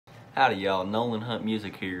Howdy y'all, Nolan Hunt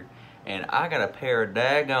Music here, and I got a pair of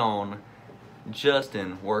daggone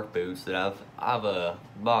Justin work boots that I've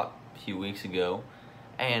bought a few weeks ago,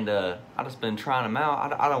 and I just been trying them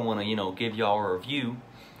out. I don't want to give y'all a review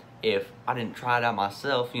if I didn't try it out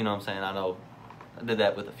myself. You know what I'm saying? I know I did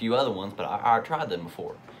that with a few other ones, but I tried them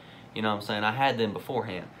before. You know what I'm saying? I had them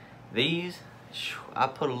beforehand. These, I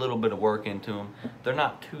put a little bit of work into them. They're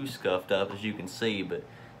not too scuffed up as you can see, but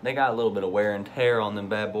they got a little bit of wear and tear on them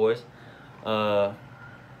bad boys. Let's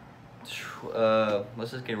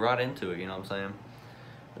just get right into it, you know what I'm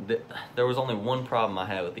saying? There was only one problem I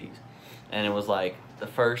had with these, and it was like the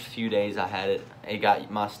first few days I had it got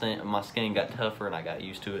my skin got tougher and I got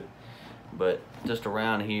used to it. But just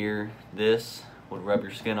around here, this would rub your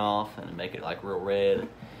skin off and make it like real red.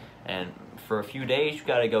 And for a few days, you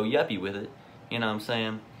gotta go yuppie with it, you know what I'm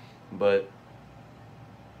saying? But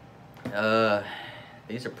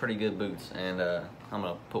these are pretty good boots, and I'm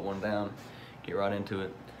gonna put one down, get right into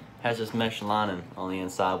it. Has this mesh lining on the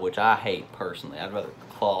inside, which I hate personally. I'd rather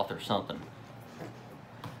cloth or something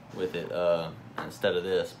with it instead of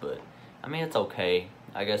this, but I mean, it's okay,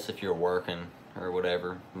 I guess, if you're working or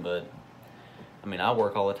whatever. But I mean, I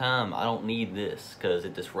work all the time. I don't need this because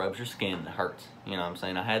it just rubs your skin and it hurts, you know what I'm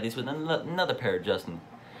saying? I had these with another pair of Justin,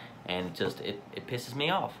 and it pisses me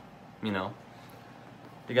off, you know.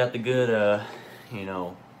 They got the good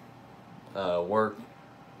work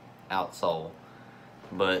outsole,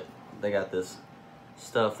 but they got this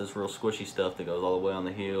stuff, this real squishy stuff that goes all the way on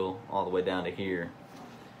the heel, all the way down to here.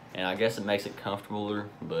 And I guess it makes it comfortabler,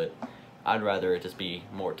 but I'd rather it just be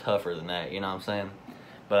more tougher than that, you know what I'm saying?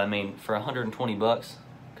 But I mean, for 120 bucks,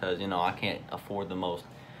 because you know I can't afford the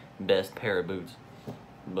best pair of boots,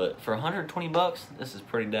 but for 120 bucks, this is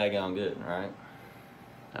pretty daggone good, right?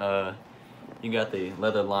 You got the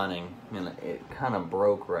leather lining, and it kind of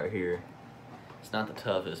broke right here. It's not the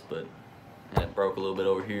toughest, but and it broke a little bit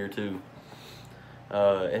over here too.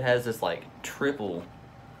 It has this like triple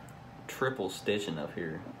stitching up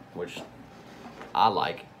here, which I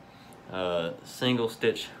like. Single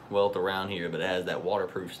stitch welt around here, but it has that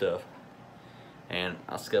waterproof stuff. And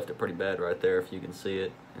I scuffed it pretty bad right there, if you can see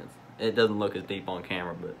it. It doesn't look as deep on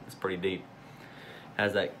camera, but it's pretty deep.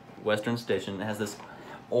 Has that western stitching. It has this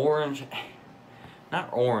orange, not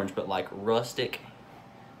orange, but like rustic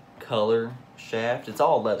color shaft. It's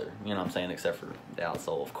all leather, you know what I'm saying, except for the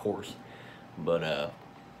outsole, of course. But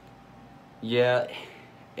yeah,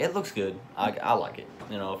 it looks good. I like it.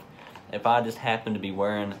 You know, if I just happen to be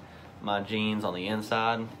wearing my jeans on the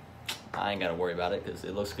inside, I ain't gotta worry about it because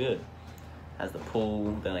it looks good. Has the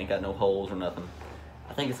pull, then ain't got no holes or nothing.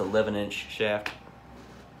 I think it's 11-inch shaft.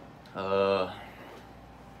 But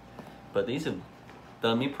these have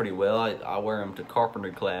done me pretty well. I wear them to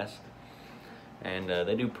carpentry class, and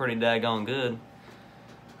they do pretty daggone good.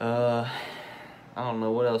 I don't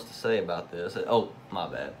know what else to say about this. Oh, my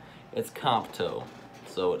bad. It's comp toe,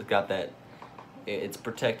 so it's got that. It's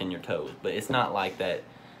protecting your toes, but it's not like that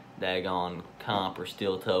daggone comp or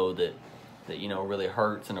steel toe that you know really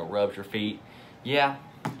hurts and it rubs your feet. Yeah,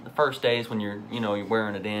 the first days when you're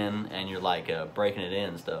wearing it in and you're like breaking it in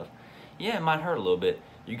and stuff, yeah, it might hurt a little bit.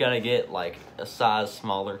 You gotta get like a size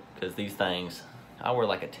smaller, because these things, I wear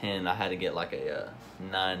like a 10. I had to get like a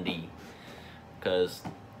 90 because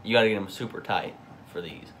you gotta get them super tight for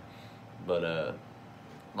these. But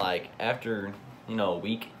like after a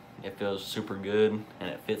week, it feels super good and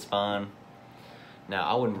it fits fine. Now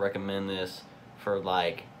I wouldn't recommend this for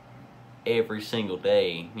like every single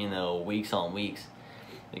day, weeks on weeks,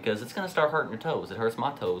 because it's gonna start hurting your toes. It hurts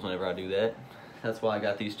my toes whenever I do that. That's why I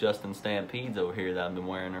got these Justin Stampedes over here that I've been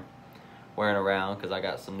wearing around, because I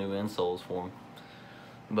got some new insoles for them.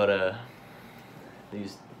 But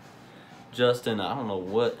these Justin, I don't know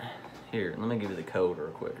what. Here, let me give you the code real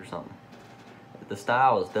quick or something. The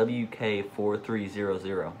style is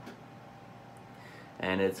WK4300,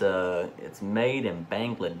 and it's made in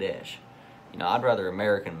Bangladesh. I'd rather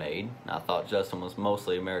American made. I thought Justin was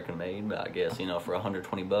mostly American made, but I guess for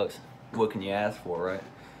 120 bucks, what can you ask for,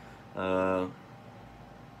 right?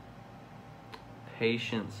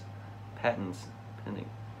 Patents pending.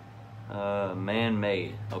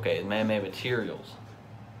 Man-made. Okay, man-made materials.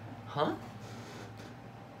 Huh?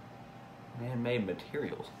 Man-made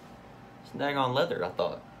materials. It's daggone leather, I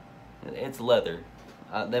thought. It's leather.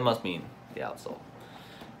 They must mean the outsole.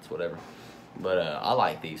 It's whatever. But I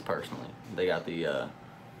like these personally. They got the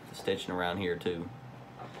stitching around here too,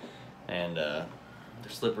 and they're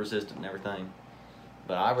slip resistant and everything.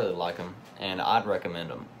 But I really like them, and I'd recommend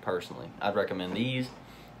them personally. I'd recommend these,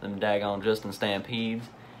 them daggone Justin Stampedes,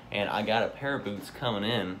 and I got a pair of boots coming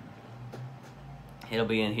in. It'll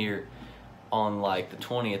be in here on like the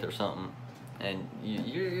 20th or something, and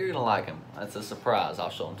you're gonna like them. That's a surprise. I'll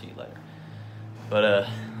show them to you later. But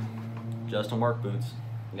Justin work boots,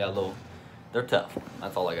 got a little. They're tough.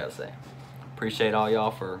 That's all I gotta say. Appreciate all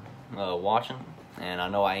y'all for watching, and I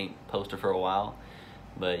know I ain't posted for a while,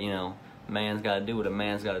 but you know, man's gotta do what a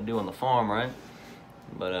man's gotta do on the farm, right?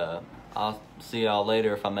 But I'll see y'all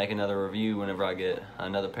later if I make another review whenever I get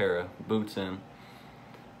another pair of boots in.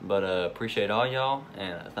 But appreciate all y'all,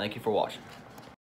 and thank you for watching.